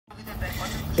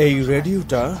এই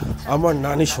রেডিওটা আমার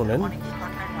নানি শোনেন।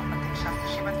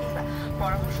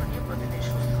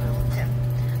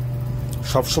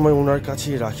 সবসময় ওনার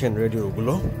কাছেই রাখেন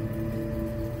রেডিওগুলো।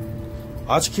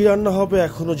 আজ কি রান্না হবে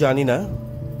এখনো জানি না।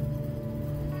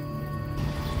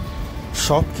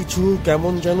 সবকিছু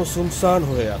কেমন যেন সুনসান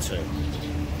হয়ে আছে।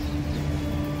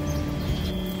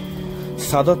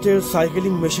 সাদাতের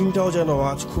সাইকেলিং মেশিনটাও যেন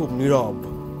আজ খুব নীরব,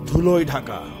 ধুলোয়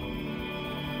ঢাকা।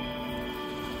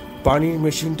 পানির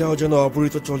মেশিনটাও যেন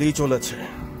অপরিত চলেই চলেছে।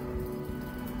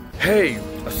 হেই,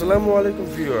 আসসালামু আলাইকুম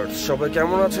ভিউয়ার্স, সবাই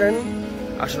কেমন আছেন?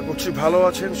 আশা করছি ভালো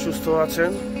আছেন, সুস্থ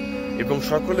আছেন এবং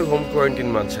সকলে হোম কোয়ারেন্টাইন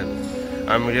মানছেন।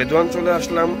 আমি রেদওয়ান চলে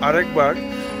আসলাম আরেকবার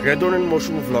রেদওয়ান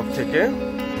মৌসুমী ভ্লগ থেকে।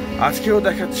 আজকেও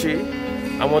দেখাচ্ছি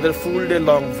আমাদের ফুল ডে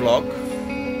লং ভ্লগ।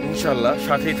 ইনশাল্লাহ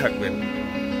সাথেই থাকবেন।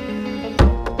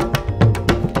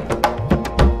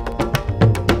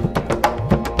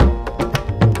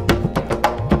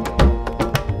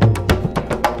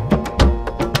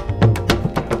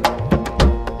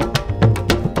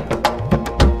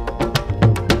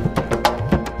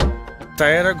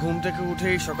 তাইয়ারা ঘুম থেকে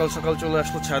উঠেই সকাল সকাল চলে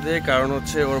আসলো ছাদে, কারণ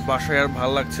হচ্ছে ওর বাসায় আর ভাল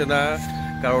লাগছে না।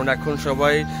 কারণ এখন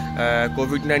সবাই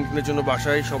কোভিড-19-এর জন্য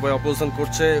বাসায় সবাই অপারেশন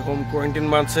করছে, হোম কোয়ারেন্টাইন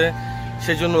মানছে।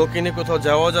 সেজন্য ওকে নিয়ে কোথাও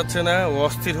যাওয়া যাচ্ছে না, ও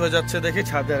অস্থির হয়ে যাচ্ছে দেখে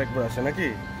ছাদে আরেকবার আসে নাকি।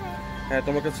 হ্যাঁ,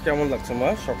 তোমার কাছে কেমন লাগছে মা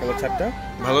সকালের ছাদটা?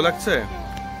 ভালো লাগছে?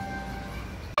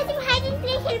 হাইড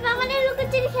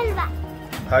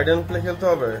অ্যান্ড প্লে খেলতে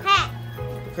হবে? হ্যাঁ,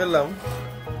 খেললাম।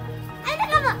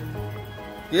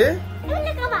 কে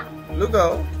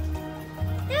লুকাও?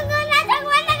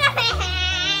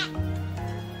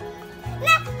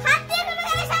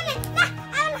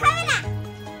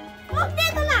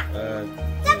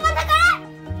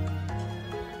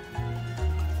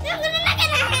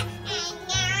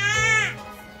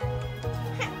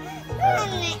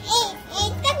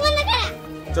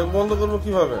 চোখ বন্ধ করবো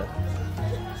কিভাবে?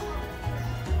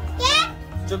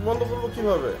 চোখ বন্ধ করবো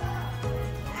কিভাবে?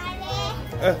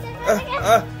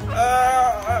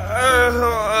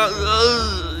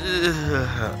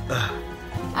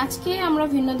 আজকে আমরা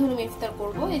ভিন্ন ধর্মী ইফতার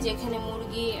করব। এই যে এখানে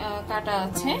মুরগি কাটা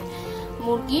আছে,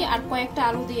 মুরগি আর কয়েকটা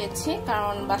আলু দিয়েছি,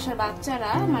 কারণ বাসার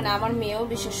বাচ্চারা মানে আমার মেয়েও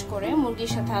বিশেষ করে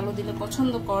মুরগির সাথে আলু দিলে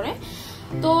পছন্দ করে।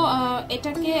 তো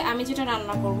এটাকে আমি যেটা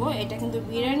রান্না করব, এটা কিন্তু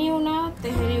বিরিয়ানিও না,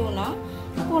 তেহারিও না,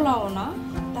 পোলাও না।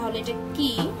 তাহলে এটা কি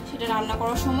সেটা রান্না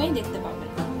করার সময় দেখতে পাবেন।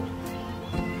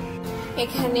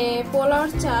 এখানে পোলাওর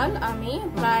চাল আমি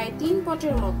প্রায় 3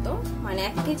 পটের মতো, মানে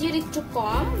 1 কেজির একটু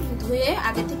কম ধুয়ে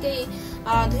আগে থেকে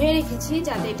ধুয়ে রেখেছি,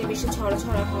 যাতে এটা বেশি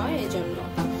ঝরঝরা হয় এই জন্য।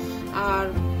 আর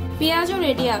পেঁয়াজও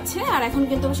রেডি আছে। আর এখন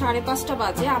কিন্তু 5:30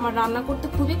 বাজে। আমার রান্না করতে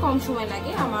খুবই কম সময়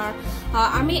লাগে।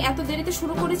 আমি এত দেরিতে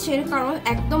শুরু করেছি এর কারণ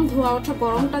একদম ধোয়া ওঠা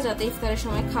গরমটা যাতে ইফতারের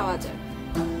সময় খাওয়া যায়।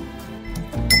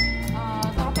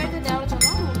 তরকারিতে দেওয়ার জন্য,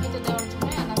 মুরগিতে দেওয়ার জন্য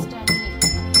এলাচটা আমি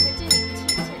ছেঁচে নিচ্ছি।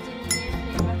 ছেঁচে নিলে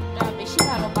ফ্লেভারটা বেশি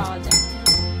ভালো পাওয়া যায়।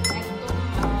 একদম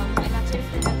এলাচের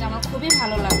ফ্লেভারটা আমার খুবই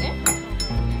ভালো লাগে।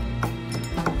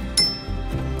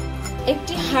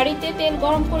 একটি হাঁড়িতে তেল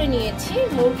গরম করে নিয়েছি।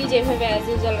 মুরগি যেভাবে অ্যাজ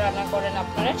ইউজুয়াল রান্না করেন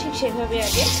আপনারা, ঠিক সেভাবে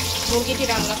আগে মুরগিটি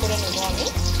রান্না করে নেব আমি।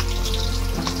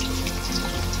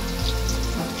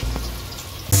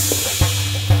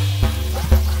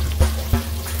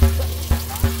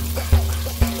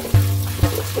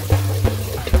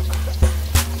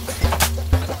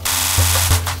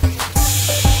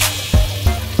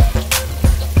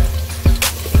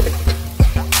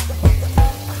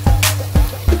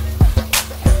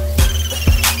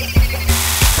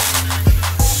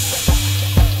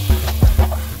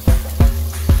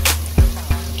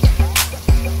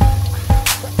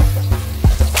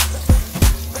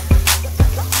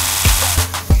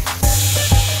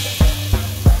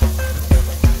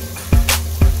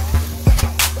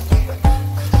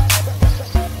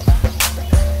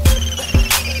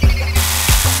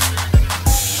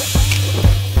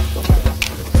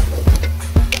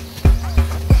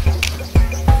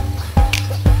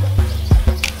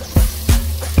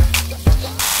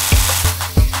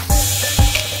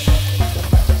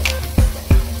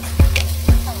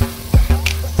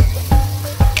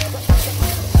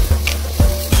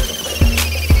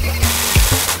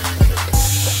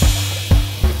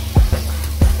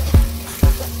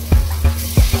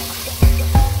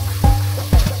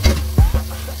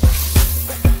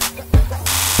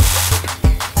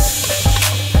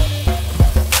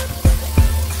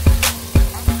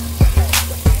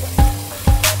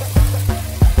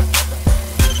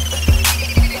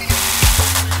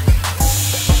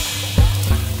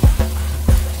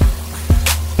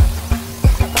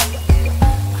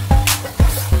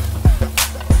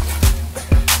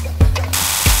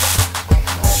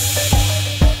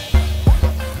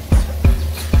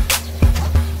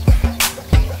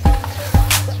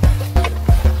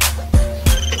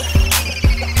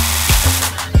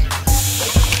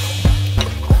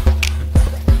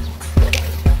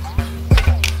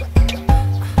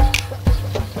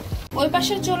 ওই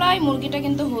পাশের চুলায় মুরগিটা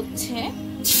কিন্তু হচ্ছে,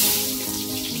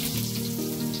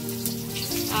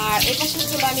 আর এই পাশের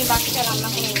চুলা আমি বাকিটা রান্না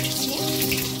করে নিচ্ছি।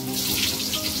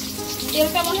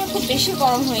 তেলটা মনে হয় খুব বেশি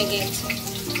গরম হয়ে গিয়েছে।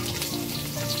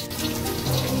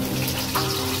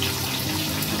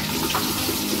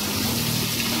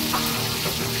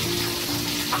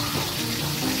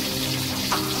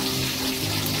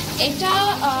 এটা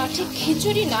ঠিক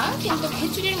খিচুড়ি না, কিন্তু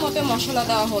খিচুড়ির মতো মশলা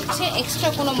দেওয়া হচ্ছে, এক্সট্রা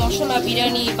কোনো মশলা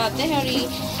বিরিয়ানি বা তেহারি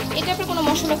এই টাইপের কোনো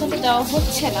মশলা কিন্তু দেওয়া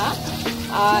হচ্ছে না।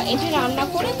 এটা রান্না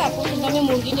করে তারপর কিন্তু আমি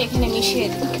মুরগিটা এখানে মিশিয়ে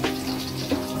দেব।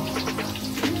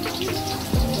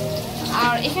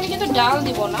 আর এখানে কিন্তু ডাল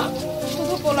দিব না,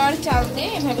 শুধু পোলার চাল দিয়ে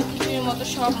এভাবে খিচুড়ির মতো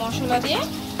সব মশলা দিয়ে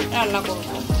রান্না করব।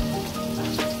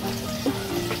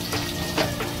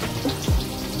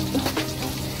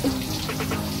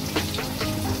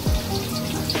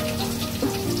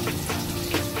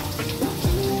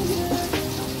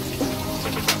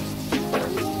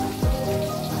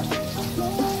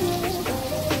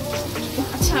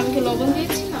 আমি কি লবণ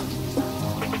দিয়েছিলাম?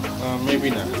 মেবি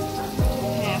না।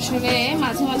 হ্যাঁ, আসলে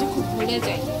মাঝে মাঝে খুব ভুলে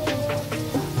যাই।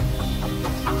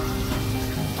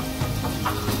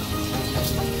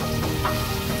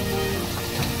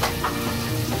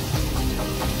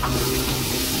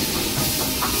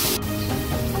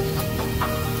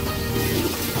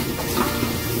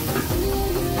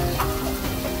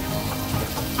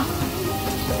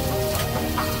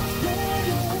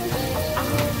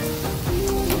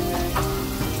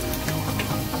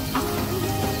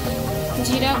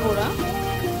 জিরা গুঁড়া,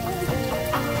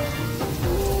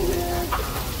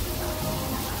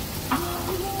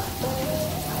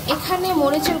 এখানে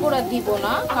মরিচের গুঁড়া দিব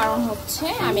না, কারণ হচ্ছে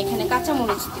আমি এখানে কাঁচা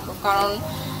মরিচ দিব, কারণ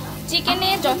চিকেনে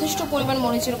যথেষ্ট পরিমাণ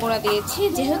মরিচের গুঁড়া দিয়েছি।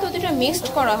 যেহেতু এটা মিক্সড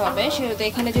করা হবে সেহেতু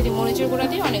এখানে যদি মরিচের গুঁড়া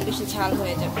দিই অনেক বেশি ঝাল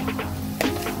হয়ে যাবে।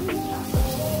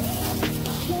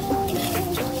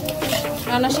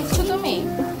 রান্না শিখছো তুমি?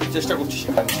 চেষ্টা করছি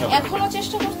শেখার। এখনো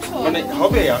চেষ্টা করছো? মানে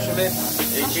হবে আসলে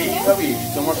এইভাবেই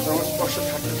তোমার স্পর্শ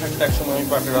থাকতে থাকতে একসময় আমি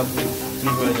পাটের রাত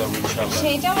হয়ে যাবো ইনশাআল্লাহ।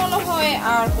 সেইটা মনে হয়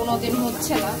আর কোনোদিন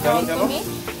হচ্ছে না, কারণ তুমি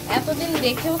এতদিন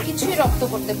দেখেও কিছুই রপ্ত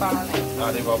করতে পারো না।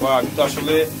 আরে বাবা, আমি তো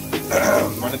আসলে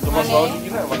মানে তোমার সহযোগী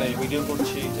না, মানে ভিডিও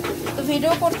করছি তো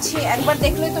ভিডিও করছি, একবার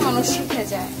দেখলেই তো মানুষ শিখে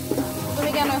যায়। তুমি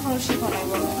কেন এখনো শিখো নাই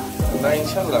বলো? না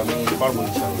ইনশাআল্লাহ আমি পারবো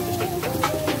ইনশাআল্লাহ।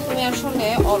 তুমি আসলে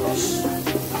অলস,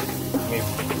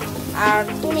 আর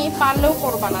তুমি পারলেও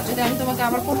করবা না যদি আমি তোমাকে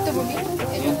আবার করতে বলি।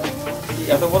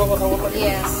 এত বড় কথা বললা?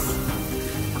 ইয়েস।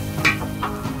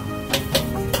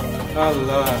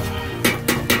 আল্লাহ।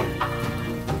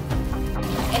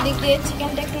 এদিক দিয়ে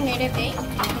চিকেনটা একটু নেড়ে দেই,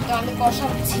 কিন্তু আমি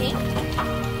কষাচ্ছি।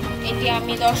 এটি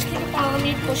আমি 10 থেকে 15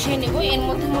 মিনিট কষিয়ে নেব। এর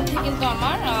মধ্যে মধ্যে কিন্তু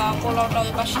আমার পোলাওটা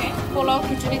ওই পাশে, পোলাও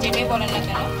খিচুড়ি যেটাই বলেন না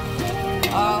কেন,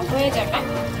 হয়ে যাবে।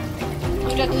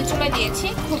 দুই চুলায় দিয়েছি,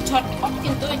 খুব ঝটপট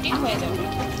কিন্তু এটি হয়ে যাবে।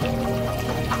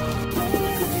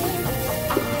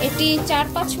 এটি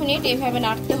 4-5 মিনিট এভাবে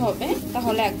নাড়তে হবে,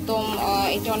 তাহলে একদম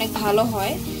এটা অনেক ভালো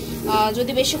হয়।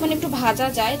 যদি বেশিক্ষণ একটু ভাজা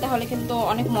যায় তাহলে কিন্তু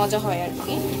অনেক মজা হয় আর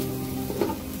কি।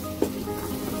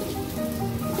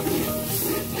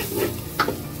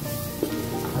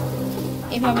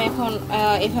 এভাবে এখন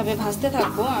এভাবে ভাজতে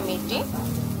থাকবো আমি এটি।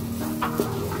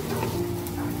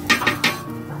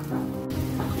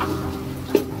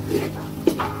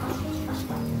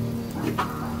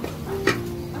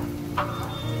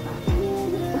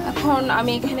 এখন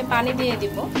আমি এখানে পানি দিয়ে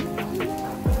দিব।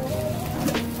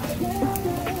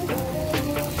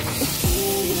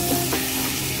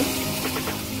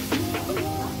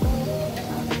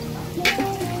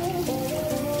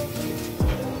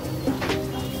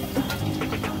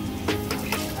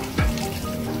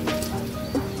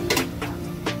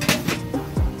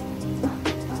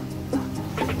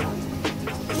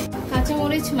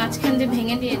 কাঁচামরিচ মাঝখান দিয়ে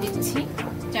ভেঙে দিয়ে দিচ্ছি,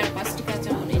 4-5টি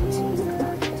কাঁচামরিচ।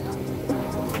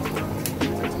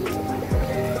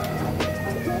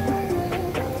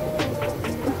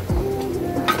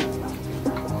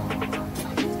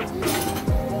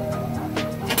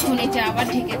 এখন এটা আবার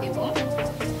ঢেকে দেব।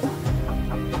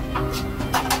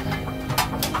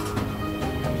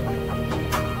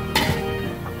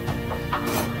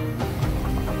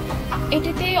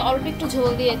 এটাতে অল্প একটু ঝোল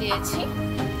দিয়ে দিয়েছি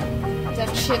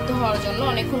সেদ্ধ হওয়ার জন্য,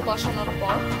 অনেকক্ষণ কষানোর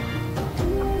পর।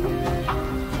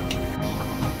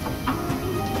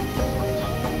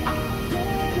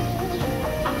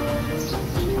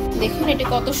 দেখুন এটি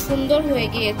কত সুন্দর হয়ে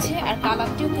গিয়েছে, আর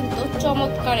কালারটিও কিন্তু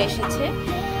চমৎকার এসেছে,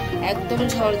 একদম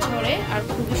ঝরঝরে আর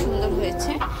খুবই সুন্দর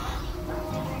হয়েছে।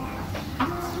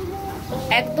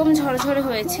 একদম ঝরঝরে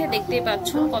হয়েছে, দেখতেই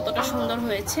পাচ্ছেন কতটা সুন্দর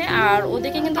হয়েছে। আর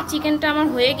ওদিকে কিন্তু চিকেনটা আমার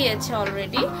হয়ে গিয়েছে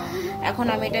অলরেডি, এখন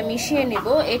আমি এটা মিশিয়ে নেব।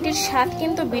 এটির স্বাদ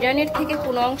কিন্তু বিরিয়ানির থেকে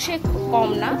কোনো অংশে কম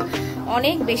না,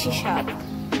 অনেক বেশি স্বাদ।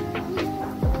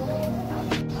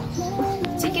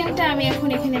 চিকেনটা আমি এখন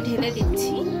এখানে ঢেলে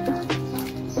দিচ্ছি,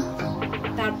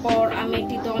 তারপর আমি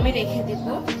এটি দমে রেখে দেব।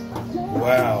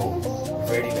 Wow,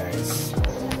 very nice.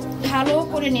 ভালো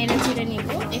করে নেড়ে চেড়ে নিব।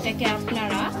 এটাকে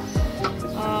আপনারা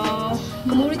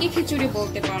মুরগি খিচুড়ি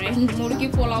বলতে পারেন, মুরগি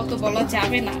পোলাও তো বলা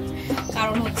যাবে না,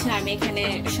 কারণ হচ্ছে আমি এখানে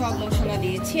সব মশলা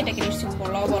দিয়েছি। এটাকে নিশ্চয়ই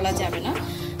পোলাও বলা যাবে না,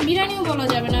 বিরিয়ানিও বলা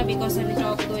যাবে না, বিকজ আমি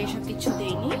টক দই এসব কিছু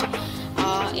দিইনি।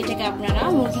 এটাকে আপনারা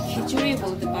মুরগি খিচুড়ি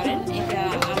বলতে পারেন। এটা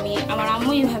আমার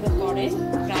আম্মু এইভাবে করে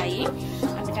প্রায়ই,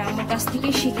 আমি এটা আম্মুর কাছ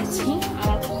থেকেই শিখেছি।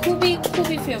 আমার খুবই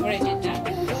খুবই ফেভারিট এটা,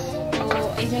 তো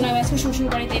এই জন্য আমি আজকে শ্বশুর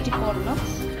বাড়িতে এটি করলাম।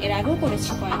 এর আগেও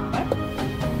করেছি কয়েকবার।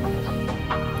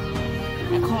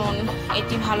 এখন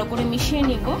এটি ভালো করে মিশিয়ে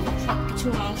নিব, সবকিছু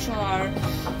মাংস আর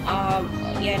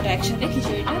ইয়েটা একসাথে,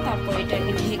 খিচুড়িটা। তারপর এটা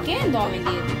আমি ঢেকে দমে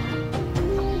দিয়ে দেব।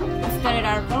 ইফতারের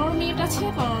আর 15 মিনিট আছে,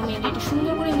 15 মিনিট এটা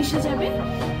সুন্দর করে মিশে যাবে।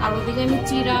 আর ওদিকে আমি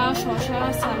চিরা, শসা,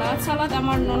 সালাদ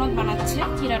আমার ননদ বানাচ্ছে,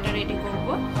 চিরাটা রেডি করব,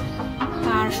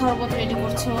 আর শরবত রেডি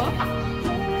করছে ও।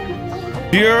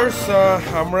 ডিয়ার্স,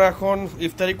 আমরা এখন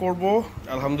ইফতারি করব।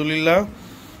 আলহামদুলিল্লাহ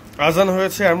আজান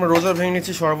হয়েছে, আমরা রোজা ভেঙে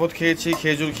নিয়েছি, শরবত খেয়েছি,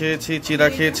 খেজুর খেয়েছি, চিরা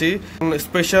খেয়েছি।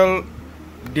 স্পেশাল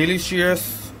ডেলিশিয়াস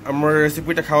আমরা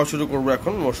রেসিপিটা খাওয়া শুরু করবো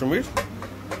এখন মৌসুমীর।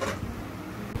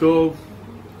 তো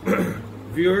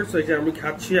ভিউয়ার্স, এই যে আমি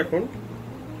খাচ্ছি এখন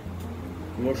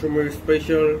মৌসুমীর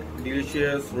স্পেশাল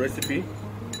ডেলিশিয়াস রেসিপি।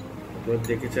 আপনারা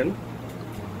দেখেছেন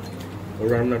ওর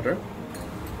রান্নাটা।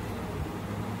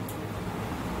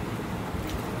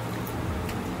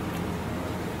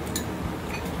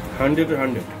 হান্ড্রেডে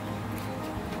 100,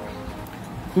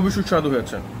 খুবই সুস্বাদু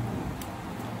হয়েছে।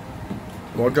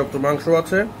 পর্যাপ্ত মাংস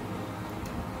আছে,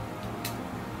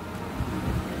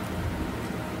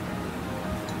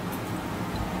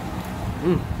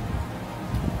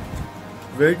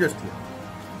 ভেরি টেস্টি।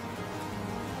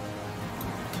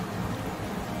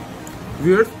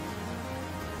 ভিউয়ার্স,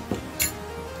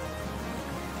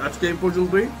 আজকে এই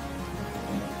পর্যন্তই।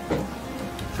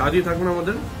 সাথেই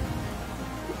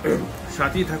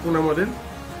থাকুন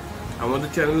আমাদের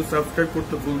চ্যানেল সাবস্ক্রাইব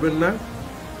করতে ভুলবেন না।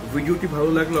 ভিডিওটি ভালো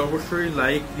লাগলে অবশ্যই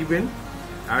লাইক দিবেন,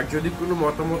 আর যদি কোনো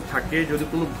মতামত থাকে, যদি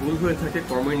কোনো ভুল হয়ে থাকে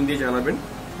কমেন্ট দিয়ে জানাবেন,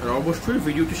 আর অবশ্যই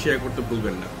ভিডিওটি শেয়ার করতে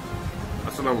ভুলবেন না।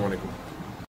 আসসালামু আলাইকুম।